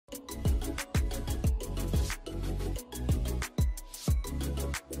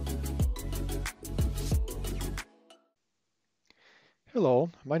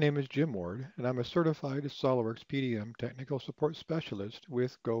Hello, my name is Jim Ward, and I'm a certified SOLIDWORKS PDM technical support specialist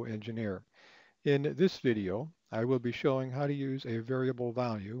with GoEngineer. In this video, I will be showing how to use a variable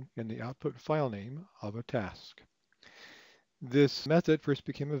value in the output file name of a task. This method first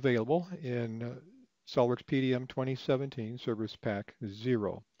became available in SOLIDWORKS PDM 2017 Service Pack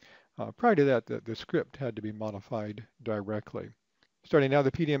 0. Prior to that, the script had to be modified directly. Starting now,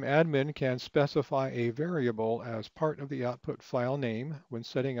 the PDM admin can specify a variable as part of the output file name when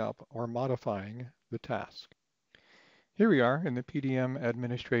setting up or modifying the task. Here we are in the PDM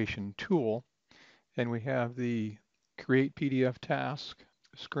administration tool, and we have the Create PDF Task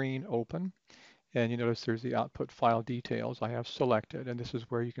screen open. And you notice there's the output file details I have selected, and this is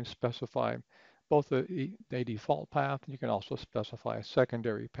where you can specify both a default path, and you can also specify a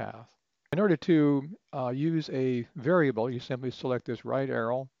secondary path. In order to use a variable, you simply select this right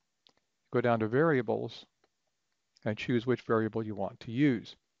arrow, go down to Variables, and choose which variable you want to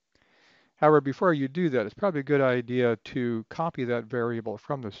use. However, before you do that, it's probably a good idea to copy that variable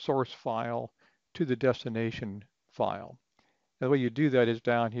from the source file to the destination file. And the way you do that is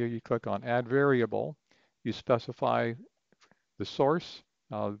down here, you click on Add Variable, you specify the source,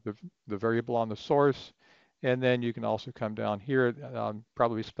 the variable on the source, and then you can also come down here,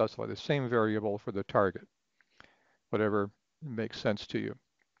 probably specify the same variable for the target, whatever makes sense to you.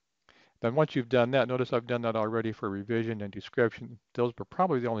 Then once you've done that, notice I've done that already for revision and description. Those are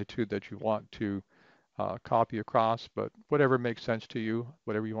probably the only two that you want to copy across, but whatever makes sense to you,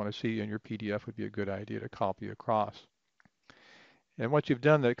 whatever you want to see in your PDF would be a good idea to copy across. And once you've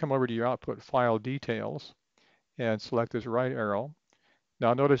done that, come over to your output file details and select this right arrow.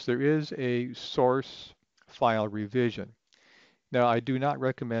 Now notice there is a source file revision. Now I do not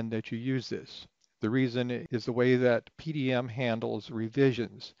recommend that you use this. The reason is the way that PDM handles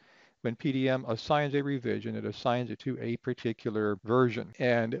revisions. When PDM assigns a revision, it assigns it to a particular version.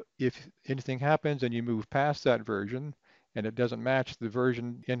 And if anything happens and you move past that version and it doesn't match the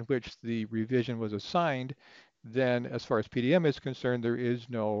version in which the revision was assigned, then as far as PDM is concerned, there is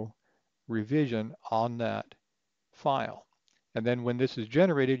no revision on that file. And then when this is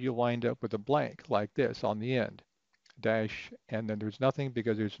generated, you'll wind up with a blank like this on the end, dash, and then there's nothing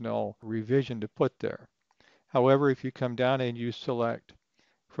because there's no revision to put there. However, if you come down and you select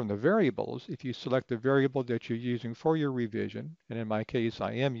from the variables, if you select the variable that you're using for your revision, and in my case,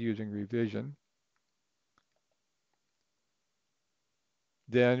 I am using revision,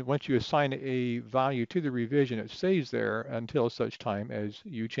 then once you assign a value to the revision, it stays there until such time as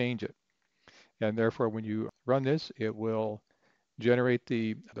you change it. And therefore, when you run this, it will generate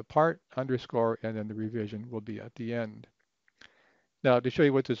the part underscore, and then the revision will be at the end. Now, to show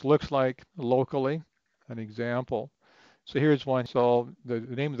you what this looks like locally, an example. So here's one. So the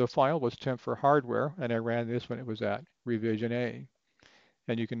name of the file was temp for hardware, and I ran this when it was at revision A.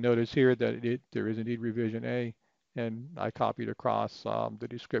 And you can notice here that there is indeed revision A, and I copied across the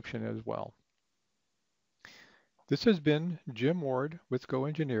description as well. This has been Jim Ward with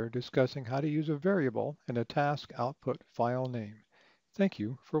GoEngineer discussing how to use a variable in a task output file name. Thank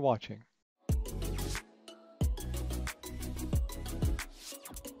you for watching.